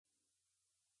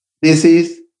This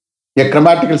is a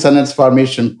grammatical sentence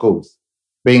formation course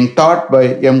being taught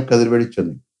by M.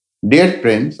 Kadirvedi. Dear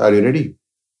friends, are you ready?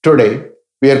 Today,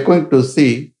 we are going to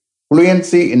see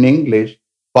Fluency in English,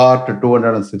 part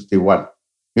 261.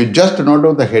 You just note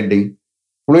down the heading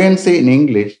Fluency in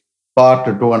English, part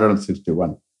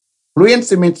 261.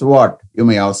 Fluency means what, you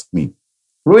may ask me.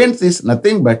 Fluency is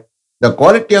nothing but the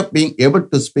quality of being able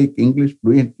to speak English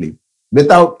fluently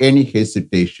without any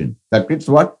hesitation. That means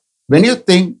what? When you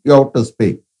think you have to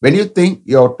speak, when you think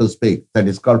you have to speak, that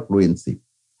is called fluency.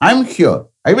 I'm here.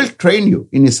 I will train you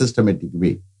in a systematic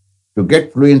way to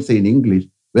get fluency in English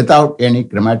without any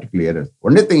grammatical errors.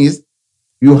 Only thing is,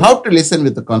 you have to listen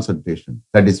with the concentration.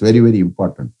 That is very, very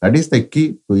important. That is the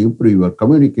key to improve your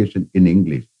communication in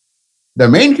English. The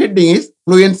main heading is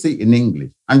Fluency in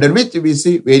English, under which we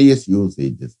see various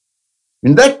usages.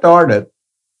 In that order,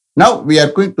 now we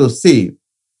are going to see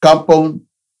compound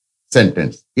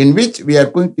sentence, in which we are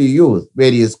going to use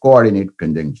various coordinate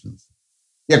conjunctions.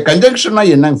 A conjunction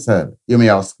என்னங்க sir? You may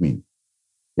ask me.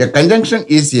 A conjunction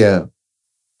is a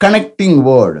connecting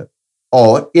word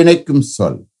or இணைக்கும்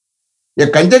சொல். A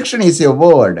conjunction is a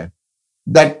word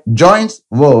that joins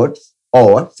words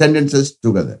or sentences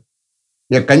together.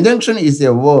 A conjunction is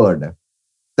a word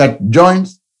that joins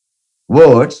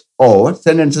words or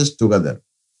sentences together.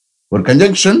 ஒரு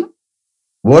conjunction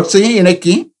words-ஐயும்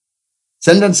இணைக்கி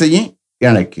sentence-ஐயும்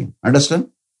இணைக்கி. Understand?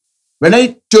 When I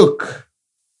took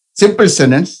simple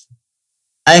sentence,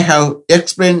 I have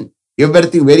explained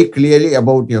everything very clearly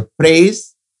about a phrase,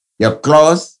 a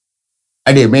clause,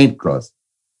 and a main clause.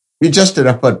 You just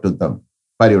refer to them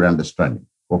for your understanding.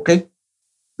 Okay?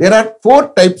 There are four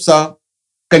types of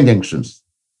conjunctions.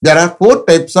 There are four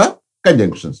types of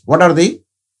conjunctions. What are they?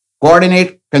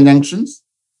 Coordinate conjunctions,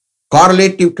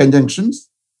 correlative conjunctions,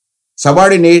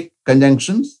 subordinate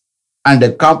conjunctions, and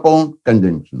compound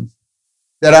conjunctions.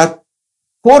 There are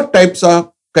four types of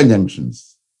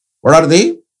conjunctions. What are they?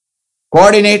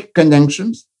 Coordinate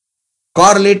conjunctions,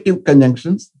 correlative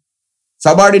conjunctions,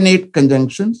 subordinate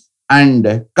conjunctions, and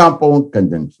compound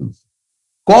conjunctions.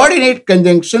 Coordinate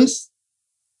conjunctions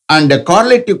and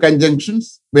correlative conjunctions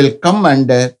will come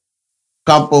under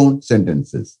compound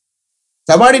sentences.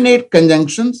 Subordinate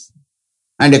conjunctions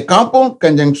and compound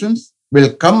conjunctions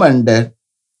will come under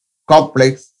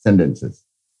complex sentences.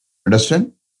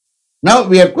 Understand? Now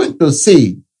we are going to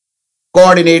see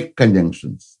coordinate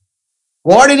conjunctions.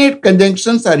 Coordinate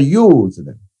conjunctions are used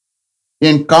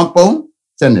in compound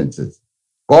sentences.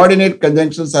 Coordinate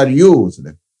conjunctions are used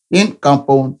in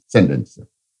compound sentences.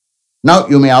 Now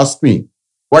you may ask me,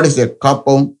 what is a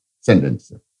compound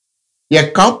sentence?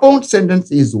 A compound sentence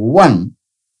is one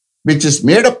which is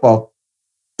made up of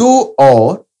two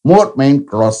or more main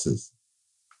clauses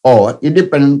or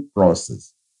independent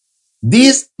clauses.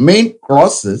 These main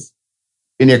clauses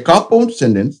in a compound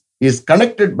sentence is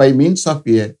connected by means of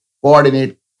a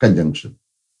coordinate conjunction.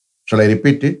 Shall I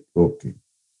repeat it? Okay.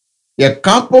 A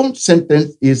compound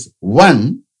sentence is one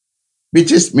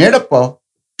which is made up of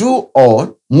two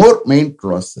or more main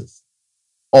clauses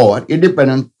or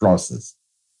independent clauses.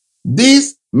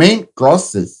 These main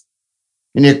clauses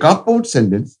in a compound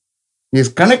sentence is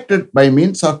connected by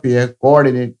means of a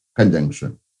coordinate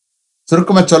conjunction.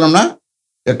 சுருக்கமா சொல்லணும்னா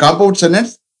a compound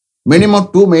sentence minimum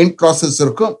two main clauses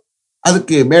இருக்கும்,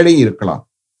 அதுக்கு மேலேயும் இருக்கலாம்.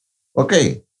 Okay.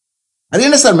 அது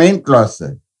என்ன sir main clause?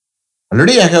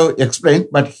 Already I have explained,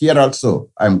 but here also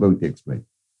I am going to explain.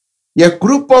 A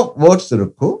group of words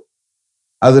இருக்கும்,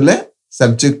 அதுல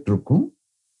subject இருக்கும்,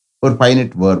 ஒரு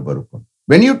finite verb இருக்கும்.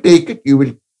 When you take it, you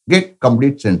will get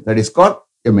complete sentence. That is called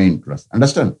a main clause.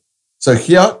 Understand? So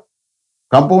here,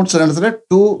 compound sentenceல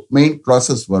two main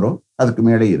clauses வரும், அதுக்கு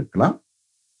மேலே இருக்கலாம்.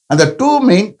 அந்த two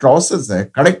main clauses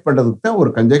கனெக்ட் பண்றதுக்கு தான் ஒரு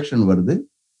கன்ஜங்ஷன் வருது.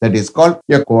 That is called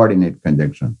a coordinate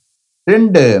conjunction.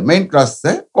 ரெண்டு main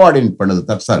clauses coordinate பண்ணுது.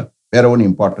 That's all. வேற ஒன்றும்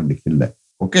இம்பார்ட்டன்ட் இல்லை.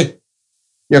 Okay?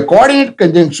 A coordinate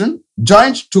conjunction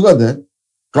joins together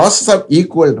clauses of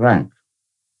equal rank.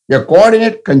 A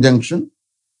coordinate conjunction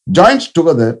joins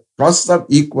together clauses of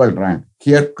equal rank.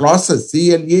 Here clauses,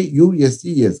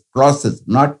 C-L-A-U-S-E-S, clauses,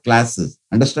 not classes.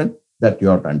 Understand? That you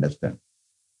have to understand.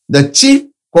 The chief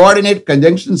coordinate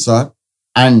conjunctions are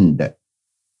and,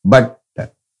 but,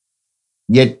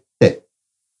 yet,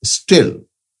 still,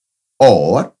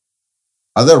 or,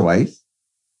 otherwise,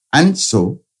 and so,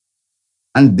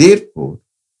 and therefore,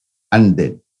 and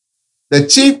then. The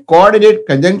chief coordinate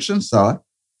conjunctions are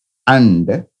and,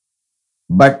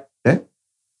 but,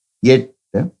 yet,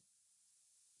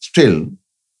 still,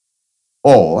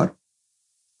 or,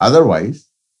 otherwise,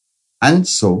 and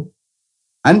so,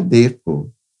 and therefore,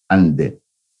 and then.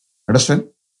 Understand?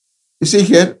 You see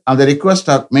here, on the request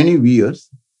of many viewers,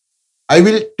 I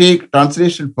will take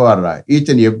translation for each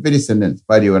and every sentence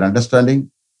for your understanding,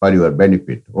 for your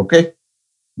benefit. Okay?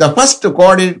 The first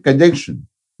coordinate conjunction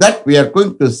that we are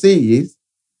going to see is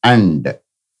and.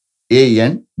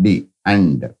 A-N-D.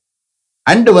 And.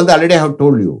 And already I have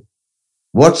told you.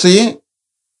 What's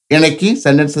Enaki,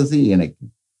 sentences Enaki.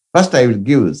 First, I will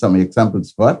give some examples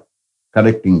for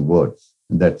correcting words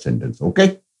in that sentence. Okay?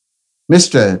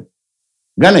 Mr.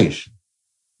 Ganesh,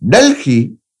 Delhi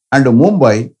and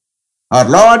Mumbai are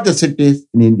large cities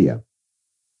in India.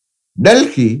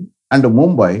 Delhi and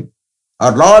Mumbai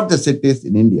are large cities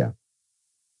in India.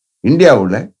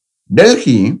 இந்தியாவில்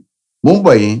Delhi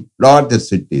Mumbai large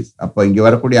cities. அப்போ இங்கே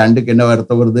வரக்கூடிய அண்டுக்கு என்ன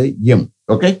அர்த்தம் வருது? M.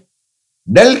 Okay,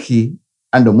 Delhi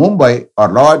and Mumbai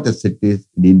R large cities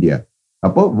in India.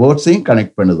 அப்போ வேர்ட்ஸையும்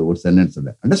connect பண்ணுது ஒரு சென்டென்ஸ்ல.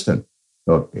 Understand?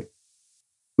 Okay.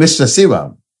 Mister Siva,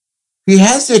 he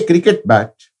has a cricket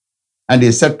bat and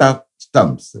a set of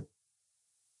stumps.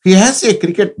 He has a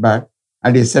cricket bat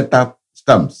and a set of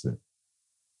stumps.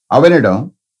 அவனிடம்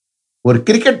ஒரு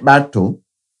cricket பேட்டும்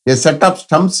a set of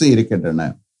stumps இருக்கின்றன.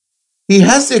 He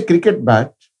has a cricket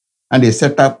bat and a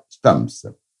set of stumps.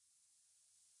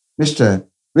 Mr.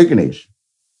 Vignesh,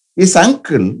 his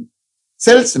uncle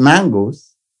sells mangoes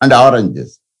and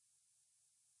oranges.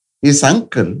 His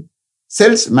uncle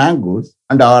sells mangoes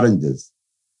and oranges.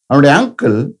 அவனுடைய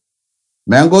uncle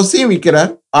மேங்கோஸையும்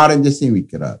விற்கிறார், ஆரஞ்சஸையும்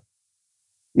விற்கிறார்.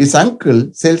 His uncle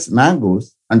sells mangoes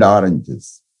and oranges.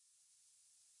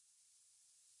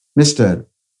 Mr.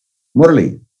 Murali,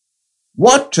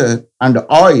 water and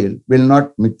oil will not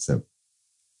mix up.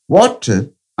 Water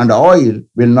and oil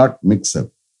will not mix up.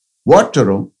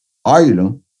 வாட்டரும்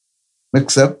ஆயிலும்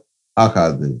mix அப்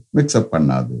ஆகாது, mix அப்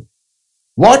பண்ணாது.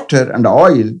 Water and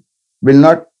oil will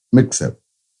not mix up.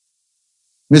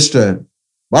 Mister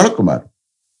Balakumar,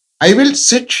 I will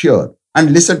sit here and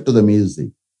listen to the music.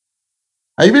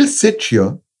 I will sit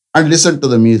here and listen to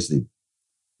the music.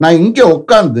 நான் இங்கே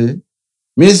உட்கார்ந்து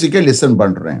மியூசிக்கை listen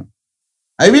பண்றேன்.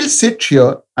 I will sit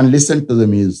here and listen to the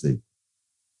music.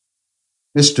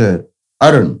 Mr.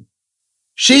 Arun,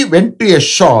 she went to a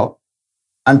shop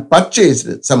and purchased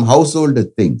some household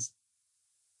things.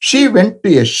 She went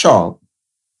to a shop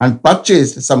and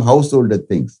purchased some household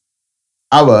things.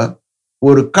 அவ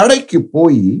ஒரு கடைக்கு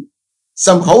போய்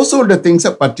some household things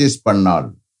purchase பண்ணாள்.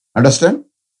 Understand?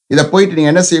 இதை போயிட்டு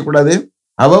நீங்க என்ன செய்யக்கூடாது?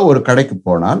 அவ ஒரு கடைக்கு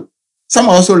போனால் some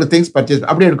household things purchase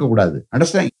அப்படி எடுக்கக்கூடாது.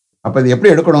 அண்டர்ஸ்டாண்ட்? அப்ப இது எப்படி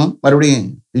எடுக்கணும்? மறுபடியும்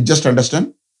you just understand.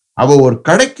 அவ ஒரு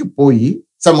கடைக்கு போய்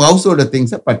some household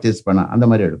things பர்ச்சேஸ் பண்ணா, அந்த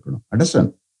மாதிரி எடுக்கணும்.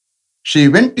 Understand? She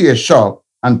went to a shop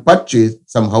and purchased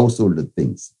some household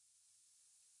things.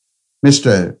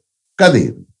 Mr.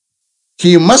 Kadir,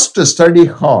 he must study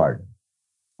hard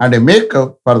and make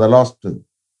up for the lost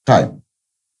time.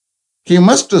 He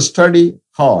must study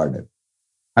hard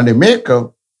and make up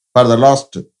for the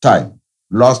lost time.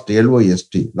 Lost,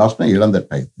 L-O-S-T. Lost இழந்த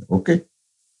time. Okay,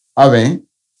 அவன்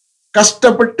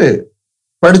கஷ்டப்பட்டு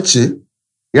படிச்சு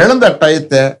இழந்த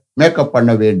டயத்தை makeup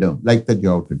பண்ண வேண்டும். Like that you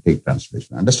have to take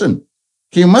translation. Understand?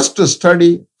 He must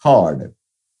study hard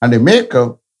and make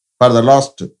up for the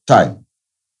lost time.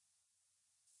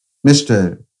 Mr.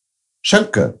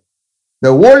 Shankar,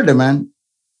 the old man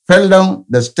fell down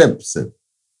the steps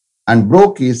and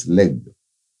broke his leg.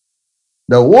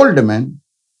 The old man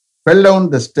fell down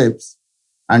the steps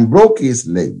and broke his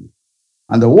leg.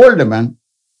 And the old man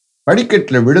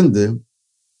படிக்கட்டில் விழுந்து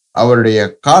அவருடைய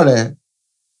காலை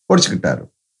பொடிச்சுக்கிட்டார்.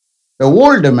 The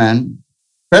old man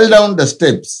fell down the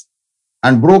steps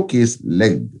and broke his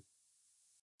leg.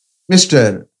 Mr.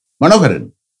 Manoharan,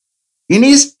 in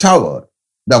his tower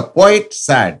the poet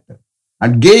sat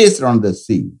and gazed on the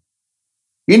sea.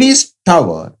 In his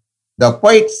tower the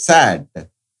poet sat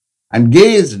and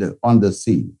gazed on the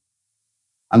sea.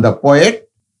 அந்த poet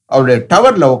அவருடைய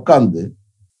டவர்ல உட்கார்ந்து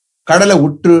கடலை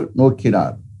உற்று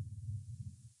நோக்கினார்.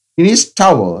 In his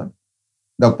tower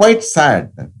the poet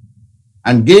sat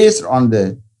and gazed on the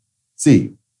sea.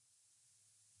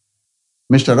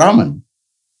 Mr. Raman,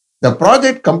 the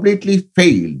project completely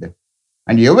failed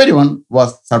and everyone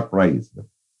was surprised.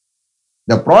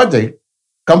 The project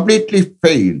completely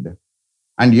failed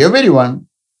and everyone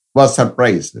was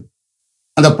surprised.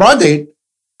 And the project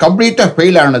completely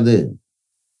fail ஆனது,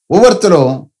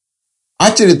 ஒவ்வொருத்தரும்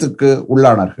ஆச்சரியத்துக்கு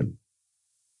உள்ளானார்கள்.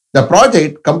 The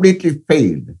project completely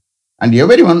failed and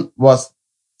everyone was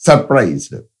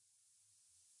surprised.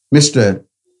 Mr.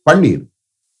 Pandir,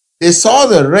 they saw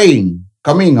the rain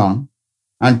coming on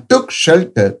and took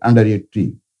shelter under a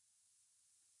tree.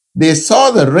 They saw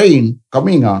the rain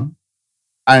coming on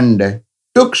and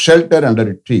took shelter under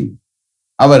a tree.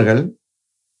 அவர்கள்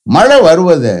மழை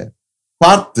வருவதை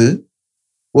பார்த்து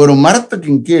ஒரு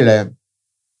மரத்துக்கு கீழே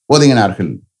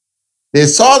ஒதுங்கினார்கள். They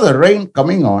saw the rain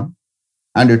coming on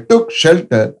and took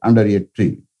shelter under a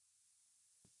tree.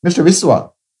 Mr. Viswa,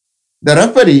 the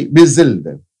referee whistled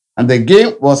and the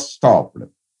game was stopped.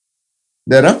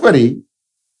 The referee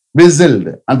whistled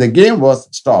and the game was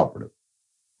stopped.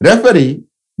 Referee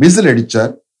whistle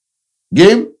அடிச்சார்,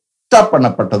 game stop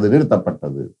பண்ணப்பட்டது,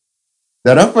 நிறுத்தப்பட்டது.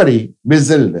 The referee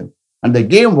whistled and the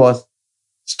game was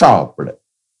stopped.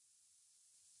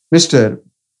 Mr.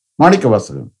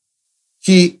 Manikavasagan,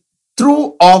 he threw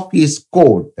off his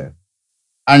coat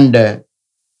and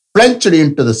plunged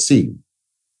into the sea.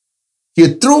 He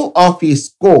threw off his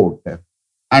coat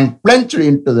and plunged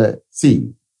into the sea.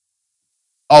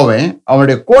 அவன்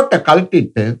அவனுடைய கோட்டை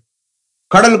கழட்டிட்டு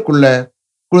கடலுக்குள்ள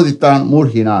குதித்தான்,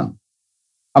 மூழ்கினான்,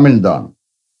 அமிழ்ந்தான்.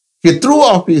 He threw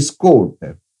off his coat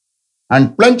and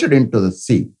plunged into the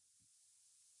sea.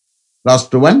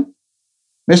 Last one,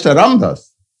 Mr. Ramdas,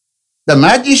 the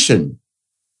magician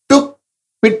took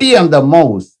pity on the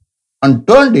mouse and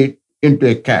turned it into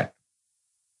a cat.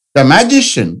 The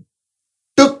magician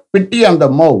took pity on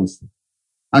the mouse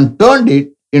and turned it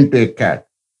into a cat.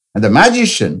 And the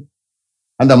magician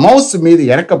அந்த mouse மீது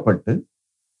இறக்கப்பட்டு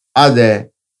அதை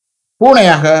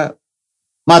பூனையாக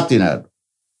மாற்றினார்.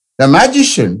 The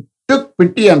magician took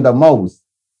pity on the mouse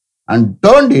and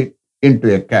turned it into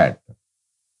a cat.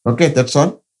 Okay, that's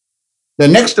all. The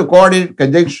next coordinate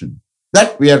conjunction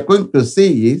that we are going to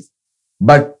see is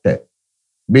but.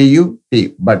 B-U-T,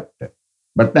 but.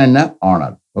 But na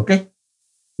honor. Okay.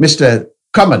 Mr.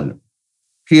 Kamal,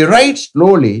 he writes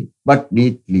slowly but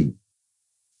neatly.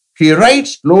 He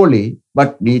writes slowly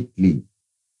but neatly.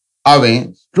 அவன்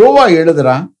ஸ்லோவா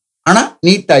எழுதுறான், ஆனா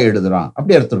நீட்டா எழுதுறான்.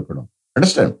 அப்படி எடுத்துருக்கணும்.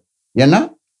 Understand? ஏன்னா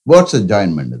words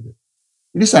join பண்ணுது.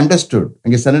 It is understood.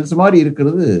 அங்கே சென்டென்ஸ் மாதிரி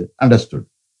இருக்கிறது understood.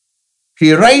 He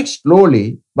writes slowly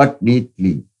but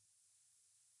neatly.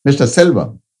 Mr.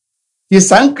 Selvam, his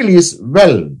uncle is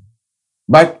well,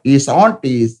 but his aunt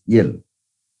is ill.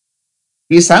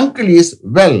 His uncle is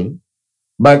well,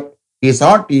 but his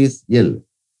aunt is ill.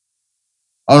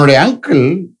 அவனுடைய uncle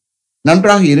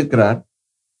நன்றாக இருக்கிறார்,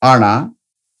 ஆனா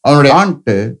அவனுடைய and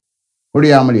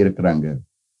முடியாமல் இருக்கிறாங்க.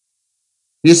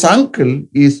 His uncle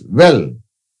is well,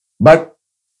 but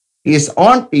his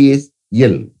aunt is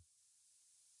ill.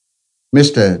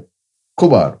 Mr.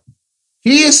 Kubar,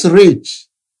 he is rich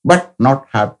but not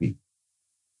happy.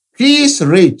 He is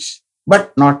rich but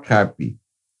not happy.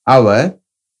 அவர்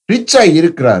ரிச்சா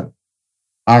இருக்கிறார்,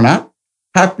 ஆனா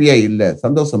ஹாப்பியா இல்ல,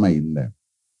 சந்தோஷமா இல்ல.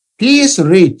 He is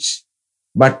rich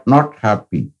but not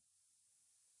happy.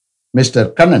 Mr.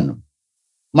 Kannan,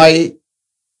 my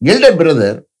elder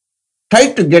brother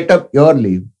tried to get up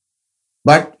early,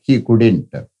 but he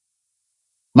couldn't.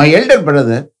 My elder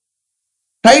brother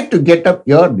tried to get up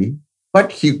early, but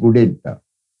he couldn't.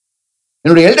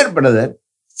 என்னுடைய elder brother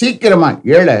சீக்கிரமா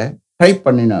ஏழ try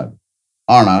பண்ணினார்,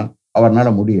 ஆனால் அவர்னால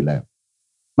முடியல.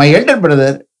 My elder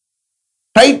brother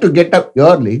tried to get up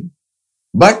early,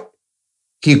 but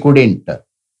he couldn't.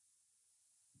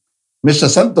 Mr.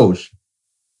 Santosh,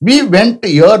 we went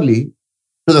early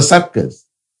to the circus,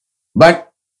 but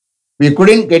we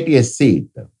couldn't get a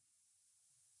seat.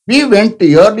 We went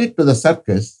early to the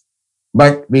circus,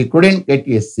 but we couldn't get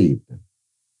a seat.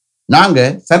 நாங்க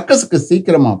சர்க்கஸுக்கு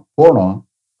சீக்கிரமா போனோம்,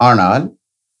 ஆனால்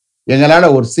எங்களால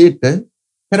ஒரு சீட்டு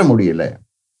பெற முடியல.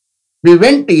 We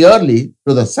went early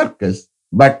to the circus,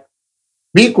 but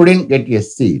we couldn't get a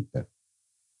seat.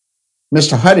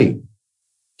 Mr. Hari,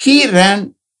 he ran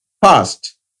fast,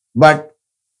 but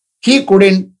he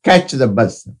couldn't catch the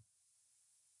bus.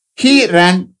 He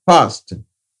ran fast,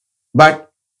 but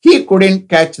he couldn't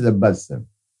catch the bus.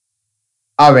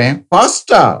 அவன்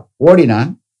ஃபாஸ்டா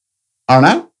ஓடினான்,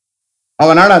 ஆனா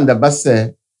அவனால் அந்த பஸ்ஸை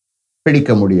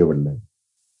பிடிக்க முடியவில்லை.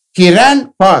 He ran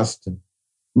fast,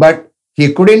 but he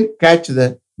couldn't catch the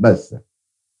bus.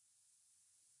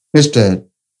 Mr.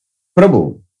 Prabhu,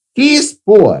 he is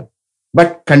poor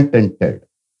but contented.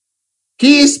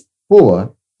 He is poor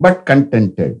but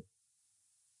contented.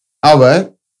 அவர்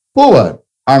poor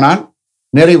ஆனால்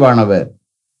நிறைவானவர்,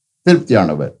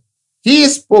 திருப்தியானவர். He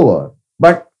is poor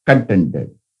but contented.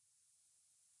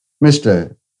 Mr.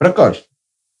 Prakash,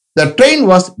 the train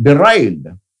was derailed,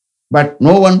 but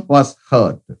no one was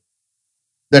hurt.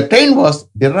 The train was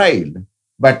derailed,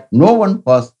 but no one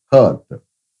was hurt.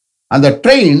 அந்த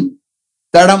train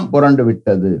தடம் புரண்டு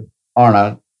விட்டது,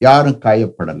 ஆனால் யாரும்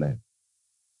காயப்படல.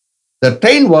 The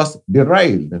train was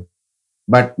derailed,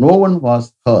 but no one was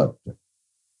hurt.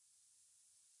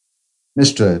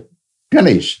 Mr.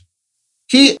 Ganesh,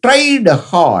 he tried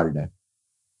hard,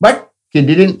 but he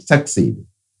didn't succeed.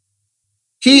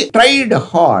 He tried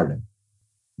hard,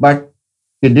 but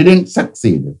he didn't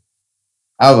succeed.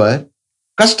 அவர்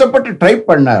கஷ்டப்பட்டு try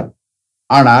பண்ணார்.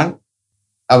 ஆனால்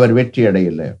அவர் வெற்றி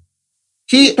அடையல.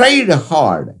 He tried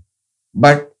hard,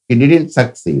 but he didn't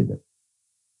succeed.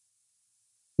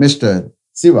 Mr.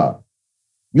 Siva,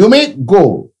 you may go,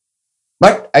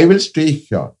 but I will stay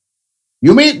here.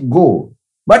 You may go,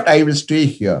 but I will stay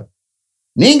here.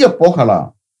 நீங்க போகலாம்,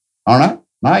 ஆனா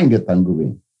நான் இங்க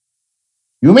தங்குவேன்.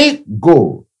 You may go,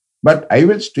 but I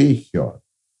will stay here.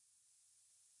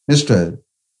 Mr.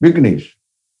 Vignesh,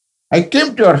 I came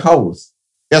to your house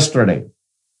yesterday,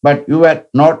 but you were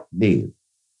not there.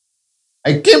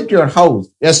 I came to your house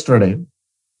yesterday,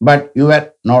 but you were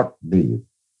not there.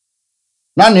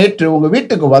 நான் நேற்று உங்க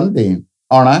வீட்டுக்கு வந்தேன்,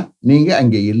 ஆனா நீங்க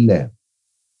அங்கே இல்ல.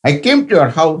 I came to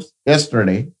your house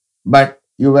yesterday, but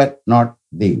you were not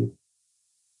there.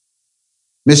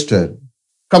 Mr.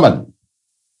 Kamal,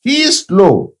 he is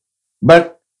slow, but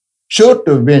sure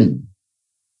to win.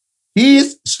 He is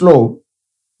slow,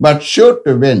 but sure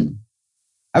to win.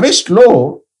 அவன் ஸ்லோ,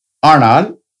 ஆனால்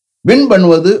வின்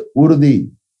பண்ணுவது உறுதி.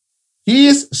 He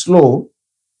is slow,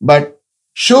 but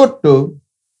sure to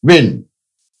win.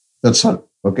 That's all.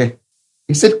 Okay.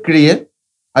 Is it clear?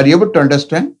 Are you able to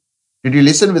understand? Did you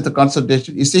listen with the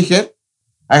concentration? You see here,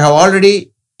 I have already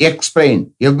explained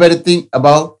everything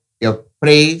about a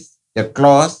phrase, a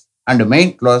clause, and a main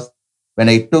clause when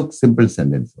I took simple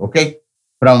sentence. Okay.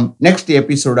 From next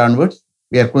episode onwards,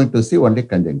 we are going to see only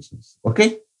conjunctions. Okay.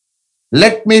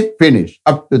 Let me finish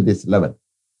up to this level.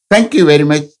 Thank you very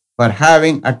much for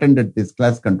having attended this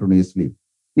class continuously.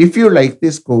 If you like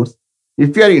this course, if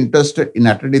you are interested in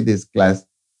attending this class,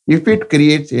 if it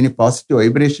creates any positive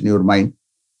vibration in your mind,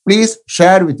 please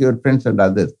share with your friends and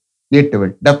others. It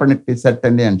will definitely,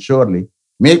 certainly, and surely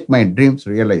make my dreams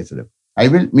realized. I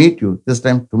will meet you this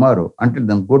time tomorrow. Until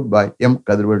then, goodbye. M.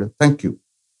 Kadirvedu. Thank you.